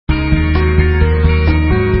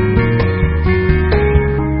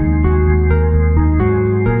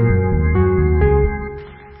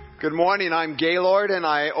morning. I'm Gaylord, and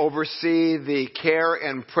I oversee the care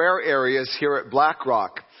and prayer areas here at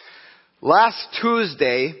BlackRock. Last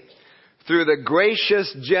Tuesday, through the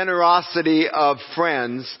gracious generosity of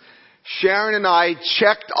friends, Sharon and I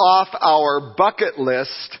checked off our bucket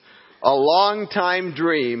list a long-time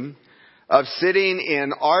dream of sitting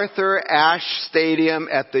in Arthur Ashe Stadium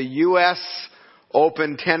at the U.S.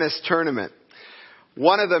 Open Tennis Tournament.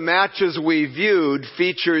 One of the matches we viewed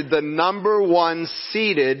featured the number one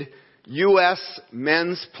seeded U.S.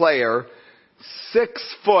 men's player,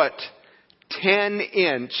 6'10"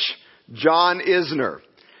 John Isner,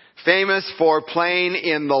 famous for playing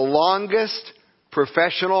in the longest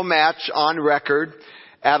professional match on record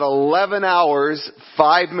at 11 hours,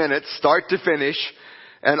 5 minutes, start to finish,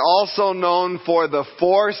 and also known for the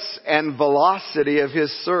force and velocity of his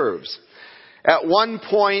serves. At one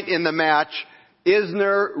point in the match,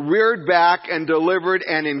 Isner reared back and delivered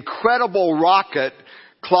an incredible rocket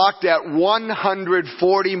clocked at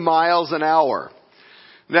 140 miles an hour.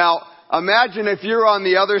 Now, imagine if you're on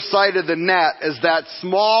the other side of the net as that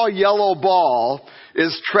small yellow ball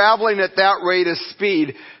is traveling at that rate of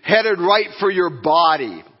speed, headed right for your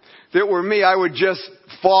body. If it were me, I would just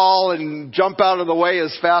fall and jump out of the way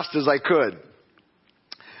as fast as I could.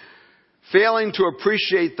 Failing to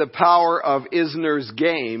appreciate the power of Isner's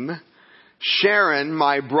game, Sharon,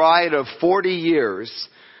 my bride of 40 years,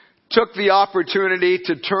 took the opportunity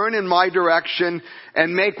to turn in my direction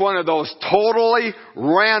and make one of those totally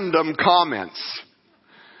random comments.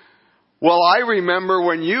 Well, I remember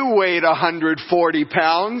when you weighed 140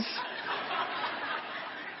 pounds.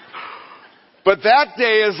 But that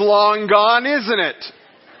day is long gone, isn't it?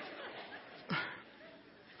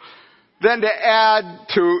 Then to add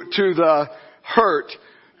to the hurt,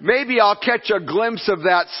 maybe I'll catch a glimpse of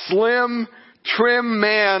that slim, trim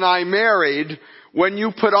man I married when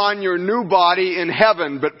you put on your new body in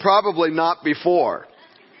heaven, but probably not before.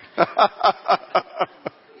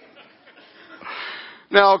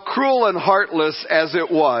 Now, cruel and heartless as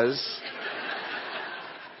it was,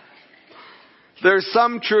 there's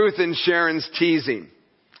some truth in Sharon's teasing.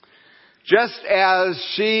 Just as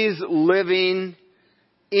she's living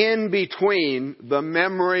in between the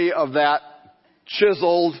memory of that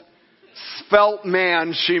chiseled, svelte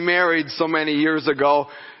man she married so many years ago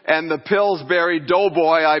and the Pillsbury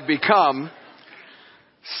doughboy I've become,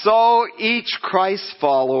 so each Christ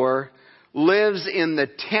follower lives in the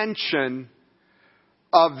tension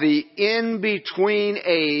of the in-between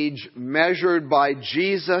age measured by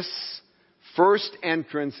Jesus' first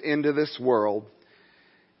entrance into this world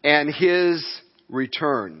and His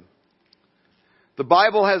return. The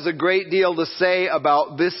Bible has a great deal to say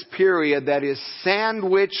about this period that is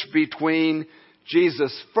sandwiched between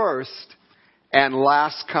Jesus' first and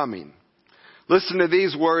last coming. Listen to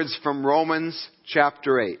these words from Romans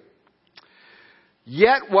chapter 8.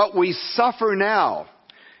 Yet what we suffer now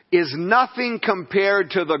is nothing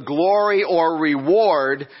compared to the glory or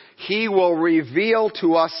reward He will reveal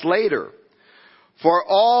to us later. For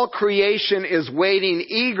all creation is waiting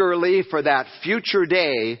eagerly for that future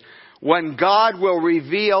day when God will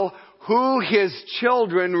reveal who His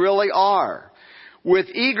children really are. With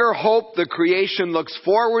eager hope, the creation looks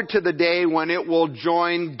forward to the day when it will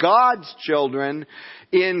join God's children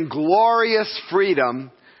in glorious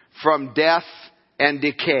freedom from death and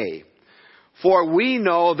decay. For we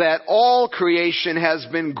know that all creation has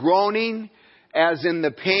been groaning as in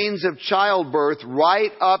the pains of childbirth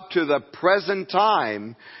right up to the present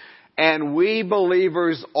time, and we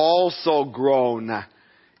believers also groan,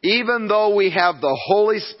 even though we have the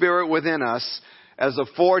Holy Spirit within us as a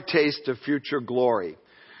foretaste of future glory.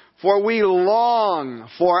 For we long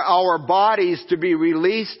for our bodies to be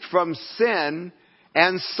released from sin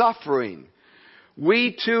and suffering.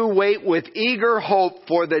 We too wait with eager hope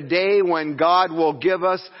for the day when God will give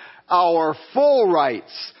us our full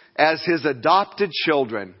rights as His adopted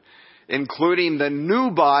children, including the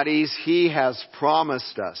new bodies He has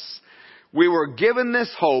promised us. We were given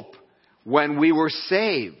this hope when we were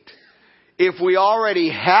saved. If we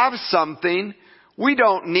already have something, we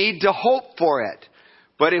don't need to hope for it.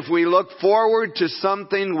 But if we look forward to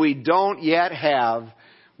something we don't yet have,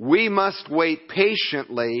 we must wait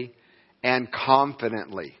patiently and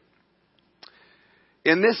confidently.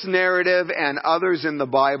 In this narrative and others in the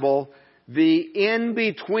Bible, the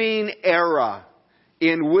in-between era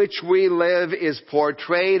in which we live is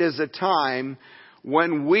portrayed as a time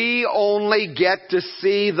when we only get to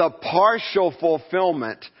see the partial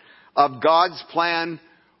fulfillment of God's plan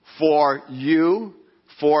for you,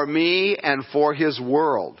 for me, and for His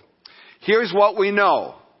world. Here's what we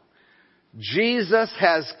know. Jesus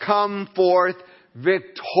has come forth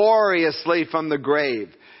victoriously from the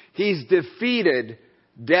grave. He's defeated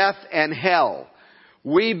death and hell.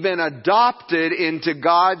 We've been adopted into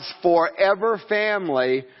God's forever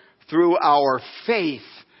family through our faith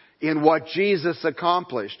in what Jesus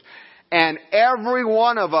accomplished. And every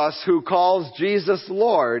one of us who calls Jesus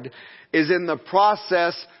Lord is in the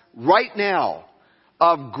process right now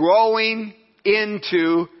of growing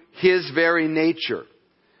into His very nature.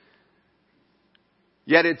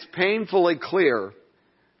 Yet it's painfully clear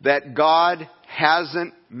that God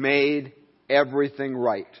hasn't made everything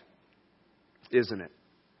right, isn't it?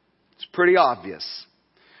 It's pretty obvious.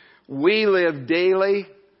 We live daily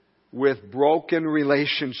with broken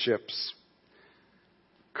relationships,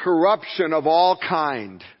 corruption of all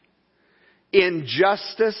kind,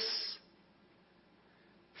 injustice,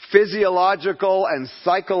 physiological and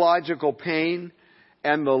psychological pain,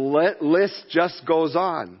 and the list just goes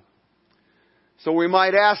on. So we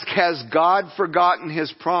might ask, has God forgotten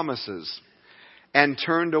His promises and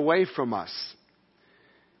turned away from us?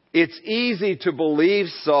 It's easy to believe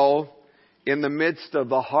so in the midst of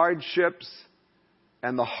the hardships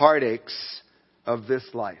and the heartaches of this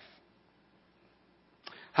life.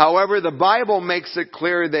 However, the Bible makes it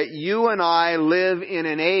clear that you and I live in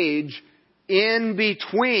an age in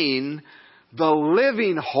between the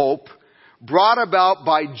living hope brought about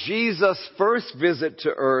by Jesus' first visit to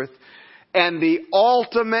earth and the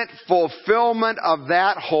ultimate fulfillment of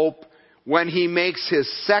that hope when He makes His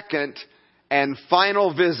second and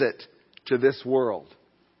final visit to this world.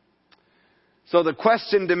 So the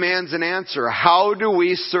question demands an answer. How do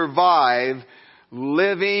we survive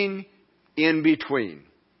living in between?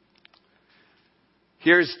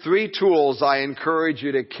 Here's 3 tools I encourage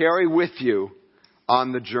you to carry with you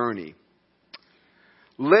on the journey.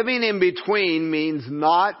 Living in between means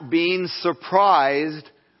not being surprised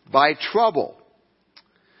by trouble.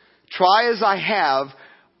 Try as I have,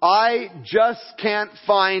 I just can't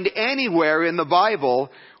find anywhere in the Bible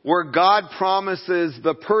where God promises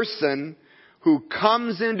the person who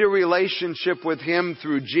comes into relationship with Him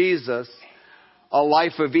through Jesus a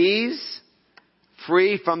life of ease,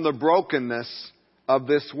 free from the brokenness of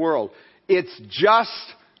this world. It's just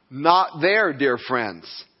not there, dear friends.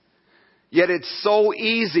 Yet it's so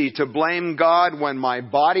easy to blame God when my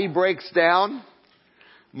body breaks down,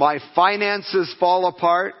 my finances fall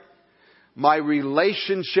apart, my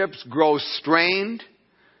relationships grow strained,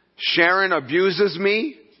 Sharon abuses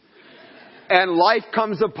me, and life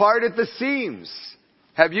comes apart at the seams.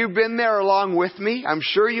 Have you been there along with me? I'm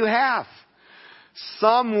sure you have.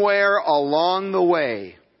 Somewhere along the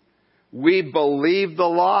way, we believe the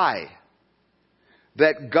lie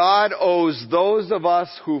that God owes those of us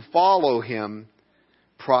who follow Him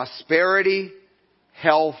prosperity,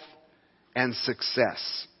 health, and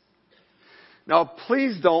success. Now,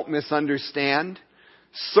 please don't misunderstand.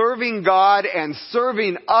 Serving God and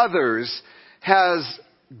serving others has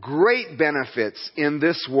great benefits in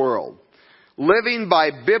this world. Living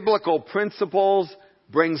by biblical principles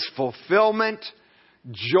brings fulfillment,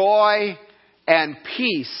 joy, and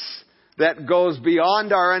peace that goes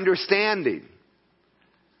beyond our understanding.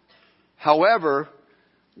 However,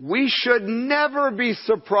 we should never be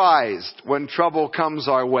surprised when trouble comes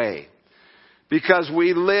our way, because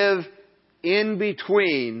we live in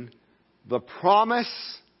between the promise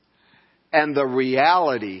and the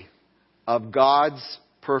reality of God's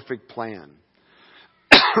perfect plan.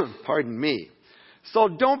 Pardon me. So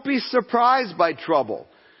don't be surprised by trouble.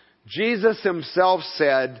 Jesus Himself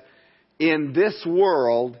said, in this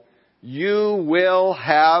world you will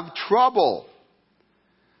have trouble.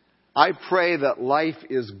 I pray that life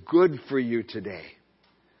is good for you today.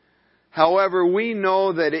 However, we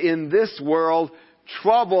know that in this world,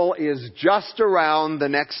 trouble is just around the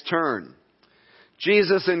next turn.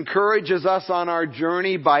 Jesus encourages us on our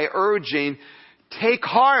journey by urging, take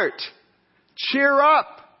heart, cheer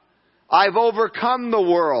up, I've overcome the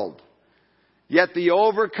world. Yet the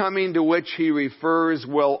overcoming to which He refers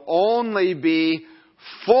will only be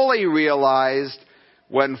fully realized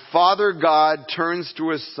when Father God turns to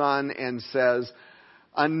His Son and says,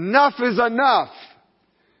 enough is enough.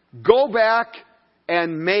 Go back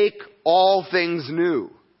and make all things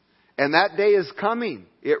new. And that day is coming.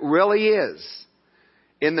 It really is.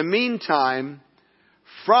 In the meantime,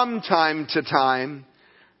 from time to time,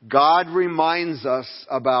 God reminds us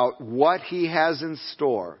about what He has in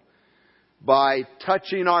store by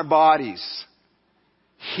touching our bodies,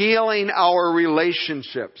 healing our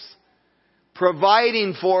relationships,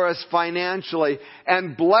 providing for us financially,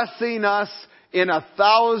 and blessing us in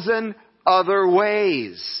 1,000 other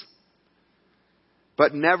ways.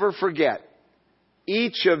 But never forget,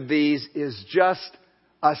 each of these is just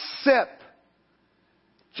a sip,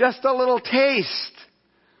 just a little taste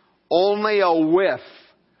only a whiff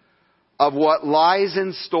of what lies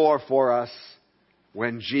in store for us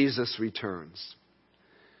when Jesus returns.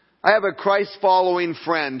 I have a Christ-following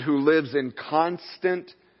friend who lives in constant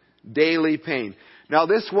daily pain. Now,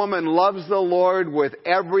 this woman loves the Lord with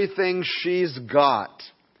everything she's got.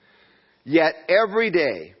 Yet every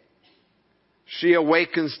day, she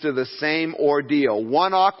awakens to the same ordeal.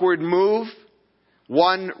 One awkward move,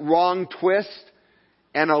 one wrong twist,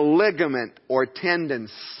 and a ligament or tendon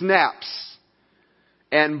snaps,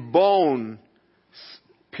 and bone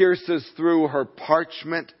pierces through her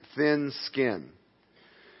parchment-thin skin.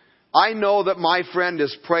 I know that my friend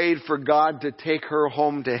has prayed for God to take her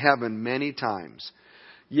home to heaven many times.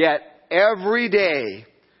 Yet every day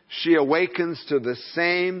she awakens to the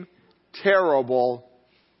same terrible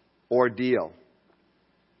ordeal.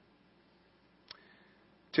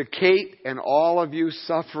 To Kate and all of you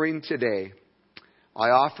suffering today, I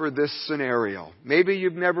offer this scenario. Maybe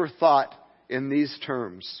you've never thought in these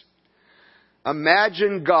terms.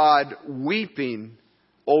 Imagine God weeping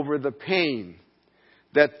over the pain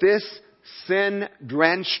that this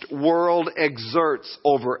sin-drenched world exerts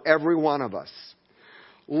over every one of us.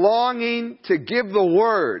 Longing to give the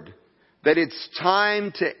word that it's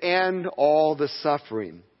time to end all the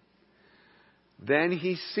suffering. Then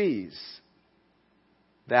he sees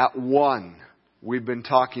that one we've been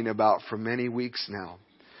talking about for many weeks now.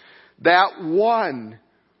 That one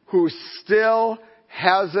who still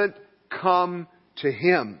hasn't come to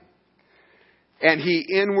him. And he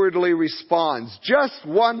inwardly responds, just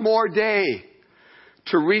one more day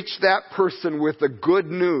to reach that person with the good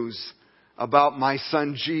news about my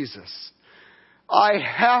son Jesus. I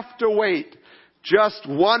have to wait just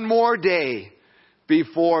one more day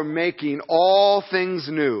before making all things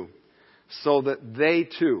new so that they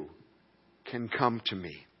too can come to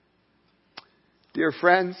me. Dear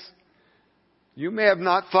friends, you may have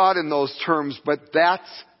not thought in those terms, but that's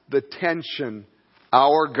the tension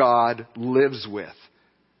our God lives with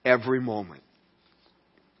every moment.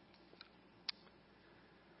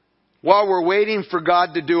 While we're waiting for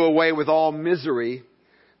God to do away with all misery,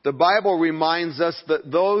 the Bible reminds us that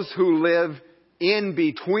those who live in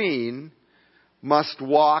between must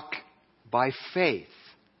walk by faith,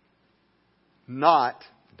 not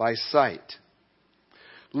by sight.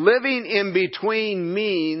 Living in between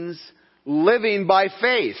means living by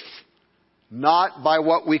faith, not by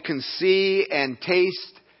what we can see and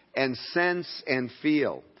taste and sense and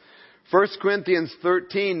feel. 1 Corinthians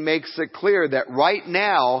 13 makes it clear that right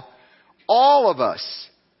now, all of us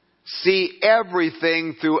see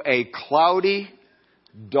everything through a cloudy,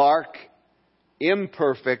 dark,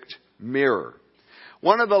 imperfect mirror.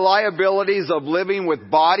 One of the liabilities of living with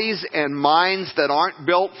bodies and minds that aren't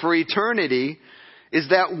built for eternity is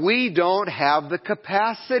that we don't have the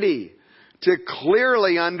capacity to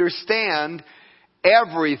clearly understand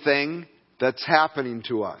everything that's happening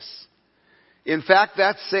to us. In fact,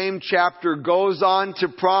 that same chapter goes on to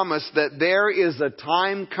promise that there is a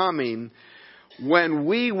time coming when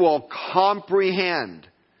we will comprehend,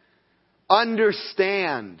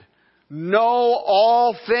 understand, know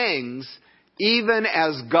all things, even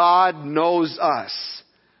as God knows us.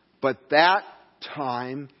 But that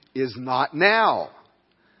time is not now.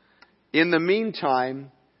 In the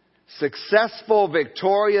meantime, successful,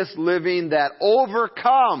 victorious living that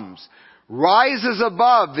overcomes, rises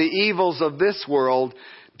above the evils of this world,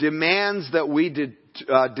 demands that we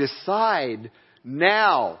decide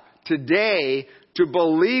now, today, to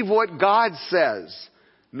believe what God says,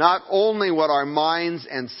 not only what our minds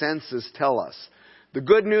and senses tell us. The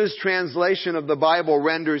Good News translation of the Bible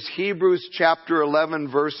renders Hebrews chapter 11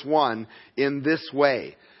 verse 1 in this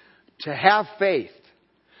way. To have faith,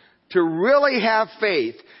 to really have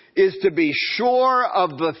faith, is to be sure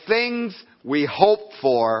of the things we hope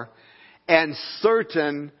for and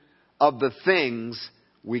certain of the things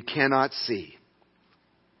we cannot see.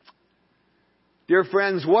 Dear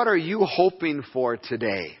friends, what are you hoping for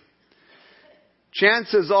today?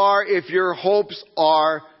 Chances are, if your hopes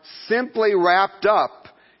are simply wrapped up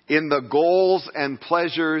in the goals and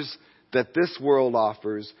pleasures that this world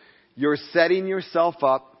offers, you're setting yourself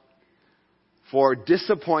up for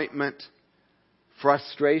disappointment,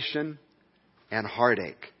 frustration, and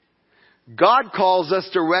heartache. God calls us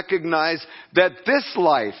to recognize that this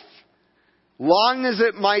life, long as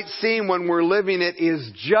it might seem when we're living it,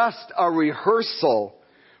 is just a rehearsal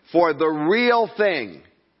for the real thing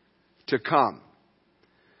to come.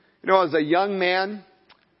 You know, as a young man,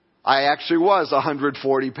 I actually was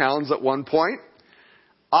 140 pounds at one point.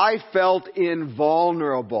 I felt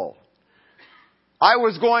invulnerable. I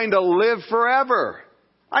was going to live forever.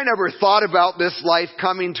 I never thought about this life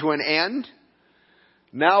coming to an end.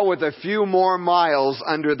 now with a few more miles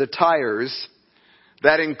under the tires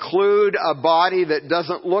that include a body that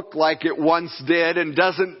doesn't look like it once did and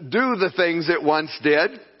doesn't do the things it once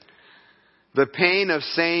did. The pain of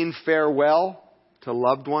saying farewell to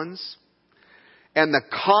loved ones. And the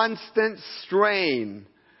constant strain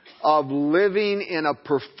of living in a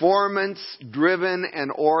performance-driven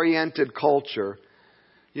and oriented culture.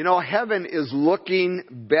 You know, heaven is looking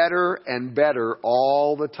better and better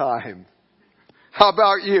all the time. How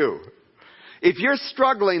about you? If you're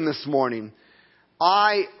struggling this morning,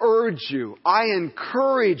 I urge you, I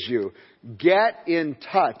encourage you, get in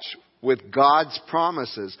touch with God's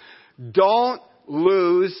promises. Don't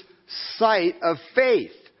lose sight of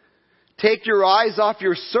faith. Take your eyes off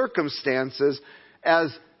your circumstances,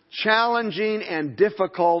 as challenging and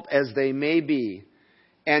difficult as they may be,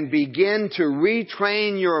 and begin to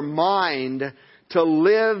retrain your mind to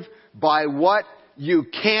live by what you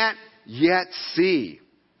can't yet see.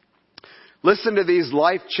 Listen to these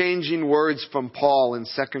life-changing words from Paul in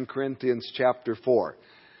 2 Corinthians chapter 4.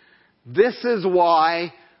 This is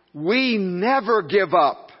why we never give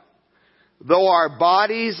up. Though our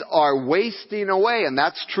bodies are wasting away, and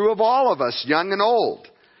that's true of all of us, young and old,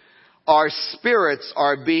 our spirits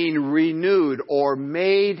are being renewed or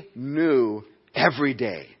made new every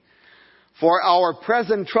day. For our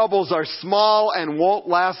present troubles are small and won't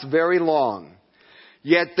last very long.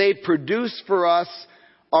 Yet they produce for us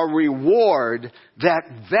a reward that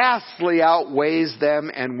vastly outweighs them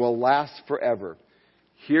and will last forever.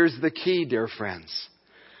 Here's the key, dear friends.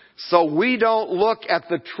 So we don't look at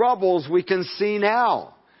the troubles we can see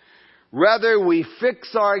now. Rather, we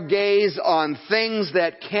fix our gaze on things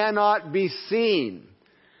that cannot be seen.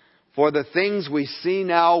 For the things we see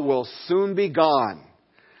now will soon be gone.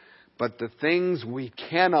 But the things we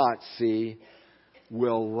cannot see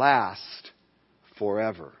will last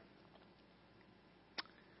forever.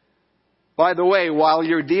 By the way, while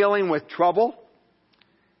you're dealing with trouble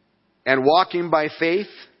and walking by faith,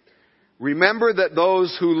 remember that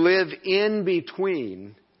those who live in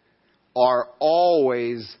between are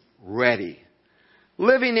always ready.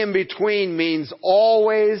 Living in between means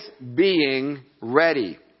always being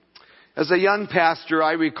ready. As a young pastor,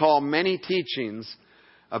 I recall many teachings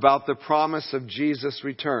about the promise of Jesus'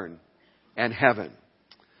 return and heaven.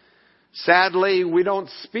 Sadly, we don't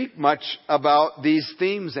speak much about these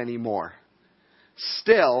themes anymore.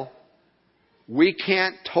 Still, we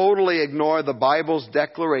can't totally ignore the Bible's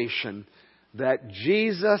declaration that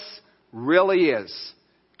Jesus really is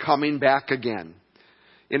coming back again.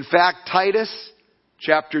 In fact, Titus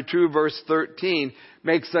chapter 2 verse 13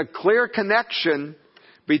 makes a clear connection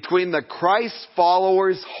between the Christ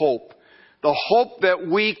followers' hope, the hope that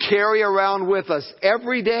we carry around with us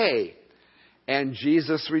every day, and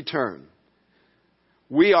Jesus' return.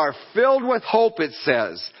 We are filled with hope, it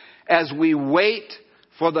says, as we wait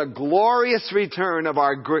for the glorious return of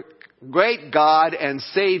our great God and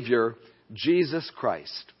Savior, Jesus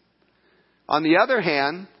Christ. On the other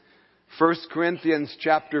hand, 1 Corinthians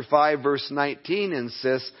chapter 5 verse 19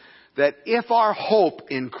 insists that if our hope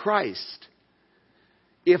in Christ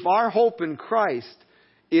is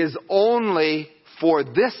only for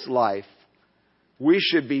this life, we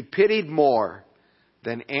should be pitied more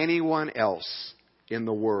than anyone else in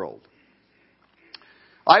the world.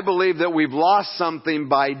 I believe that we've lost something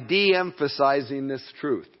by de-emphasizing this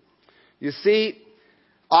truth. You see,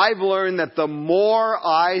 I've learned that the more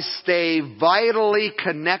I stay vitally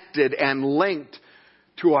connected and linked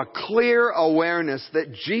to a clear awareness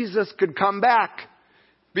that Jesus could come back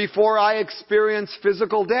before I experience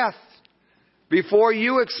physical death, before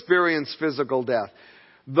you experience physical death,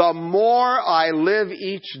 the more I live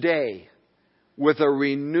each day with a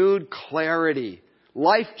renewed clarity,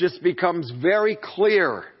 life just becomes very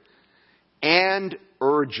clear and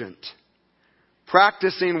urgent.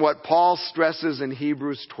 Practicing what Paul stresses in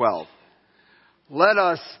Hebrews 12. Let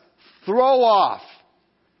us throw off,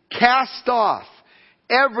 cast off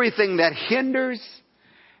everything that hinders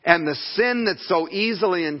and the sin that so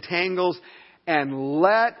easily entangles, and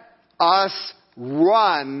let us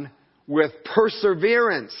run with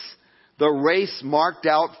perseverance the race marked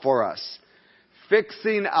out for us,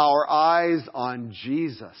 fixing our eyes on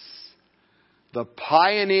Jesus, the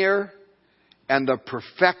pioneer and the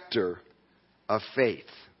perfecter of faith.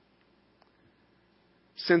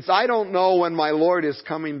 Since I don't know when my Lord is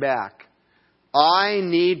coming back, I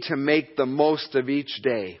need to make the most of each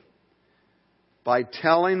day by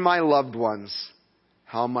telling my loved ones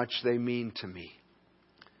how much they mean to me.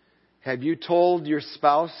 Have you told your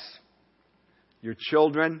spouse, your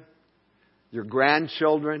children, your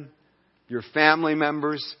grandchildren, your family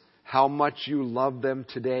members how much you love them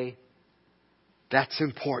today? That's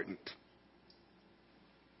important.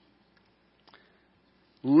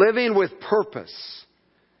 Living with purpose,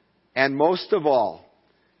 and most of all,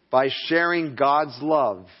 by sharing God's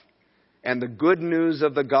love and the good news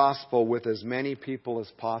of the gospel with as many people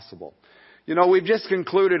as possible. You know, we've just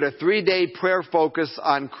concluded a 3-day prayer focus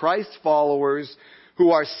on Christ followers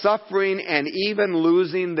who are suffering and even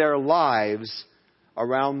losing their lives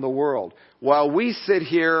around the world. While we sit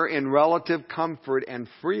here in relative comfort and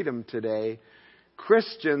freedom today,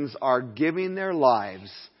 Christians are giving their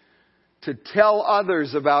lives to tell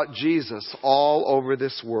others about Jesus all over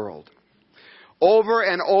this world. Over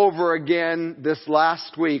and over again this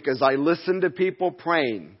last week, as I listened to people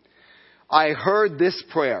praying, I heard this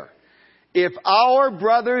prayer. If our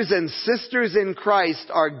brothers and sisters in Christ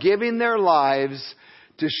are giving their lives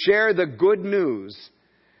to share the good news,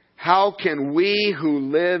 how can we who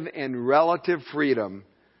live in relative freedom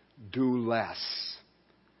do less?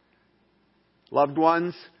 Loved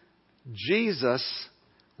ones, Jesus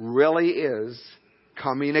really is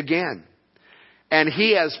coming again. And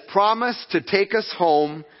He has promised to take us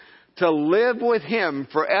home to live with Him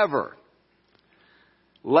forever.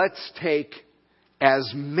 Let's take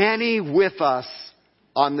as many with us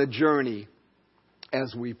on the journey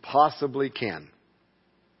as we possibly can.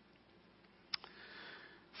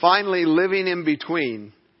 Finally, living in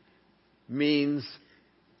between means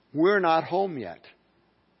we're not home yet.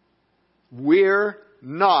 We're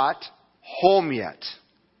not home yet.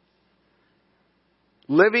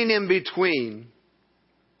 Living in between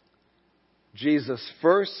Jesus'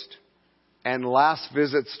 first and last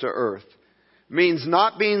visits to earth means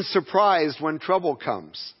not being surprised when trouble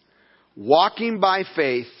comes, walking by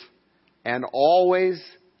faith, and always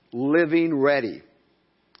living ready.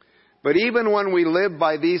 But even when we live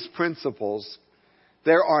by these principles,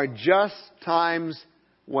 there are just times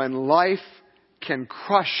when life can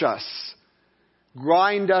crush us,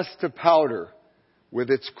 grind us to powder with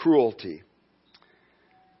its cruelty.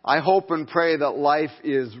 I hope and pray that life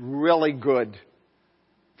is really good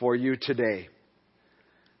for you today.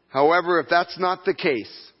 However, if that's not the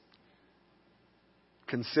case,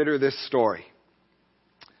 consider this story.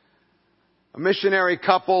 A missionary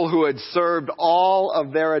couple who had served all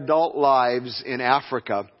of their adult lives in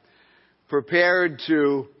Africa prepared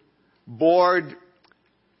to board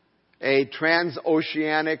a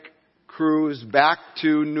transoceanic cruise back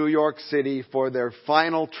to New York City for their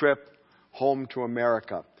final trip home to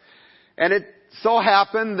America. And it so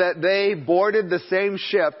happened that they boarded the same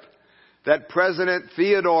ship that President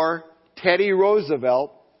Theodore Teddy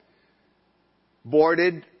Roosevelt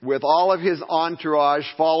boarded with all of his entourage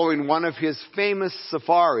following one of his famous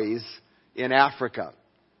safaris in Africa.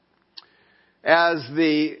 As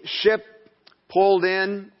the ship pulled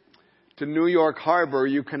in to New York Harbor,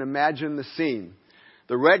 you can imagine the scene.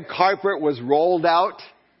 The red carpet was rolled out.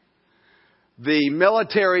 The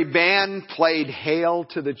military band played Hail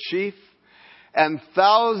to the Chief, and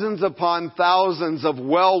thousands upon thousands of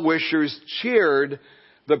well-wishers cheered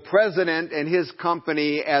the president and his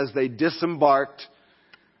company as they disembarked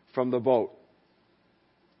from the boat.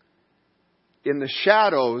 In the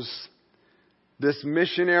shadows, this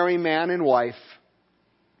missionary man and wife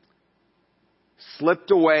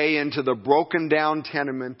slipped away into the broken down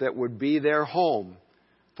tenement that would be their home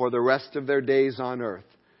for the rest of their days on earth.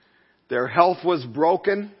 Their health was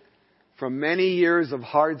broken from many years of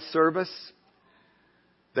hard service.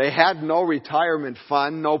 They had no retirement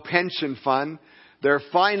fund, no pension fund. Their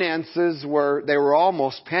finances were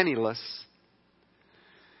almost penniless.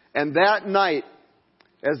 And that night,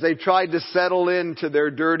 as they tried to settle into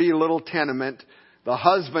their dirty little tenement, the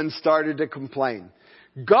husband started to complain.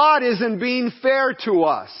 God isn't being fair to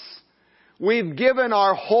us. We've given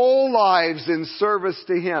our whole lives in service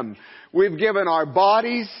to Him. We've given our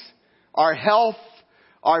bodies, our health,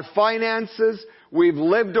 our finances. We've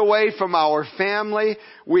lived away from our family.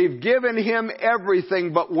 We've given Him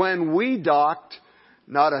everything. But when we docked,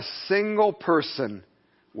 not a single person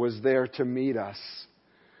was there to meet us.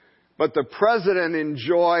 But the president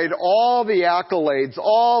enjoyed all the accolades,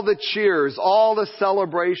 all the cheers, all the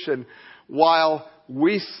celebration, while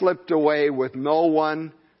we slipped away with no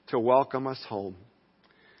one to welcome us home.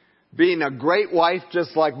 Being a great wife,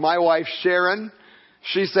 just like my wife Sharon,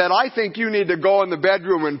 she said, I think you need to go in the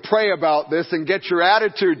bedroom and pray about this and get your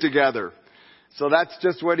attitude together. So that's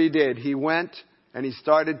just what he did. He went and he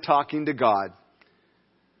started talking to God.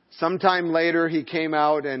 Sometime later he came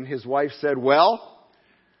out and his wife said, well,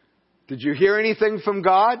 did you hear anything from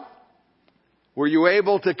God? Were you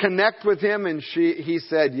able to connect with Him? And he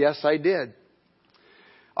said, yes, I did.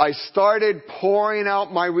 I started pouring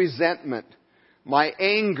out my resentment, my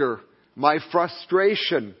anger, my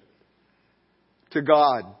frustration to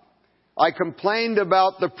God. I complained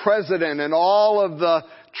about the president and all of the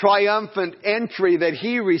triumphant entry that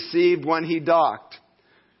he received when he docked.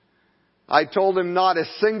 I told him not a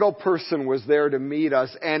single person was there to meet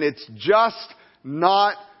us, and it's just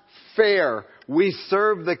not fair. We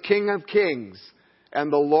serve the King of Kings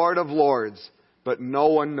and the Lord of Lords, but no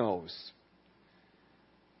one knows.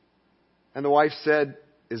 And the wife said,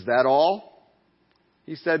 "Is that all?"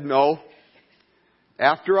 He said, "No."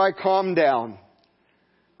 After I calmed down,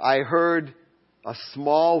 I heard a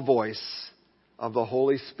small voice of the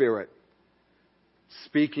Holy Spirit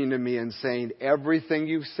speaking to me and saying, "Everything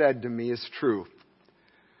you've said to me is true.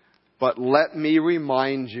 But let me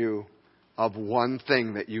remind you of one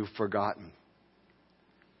thing that you've forgotten.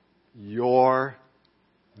 You're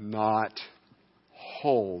not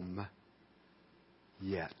home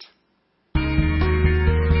yet."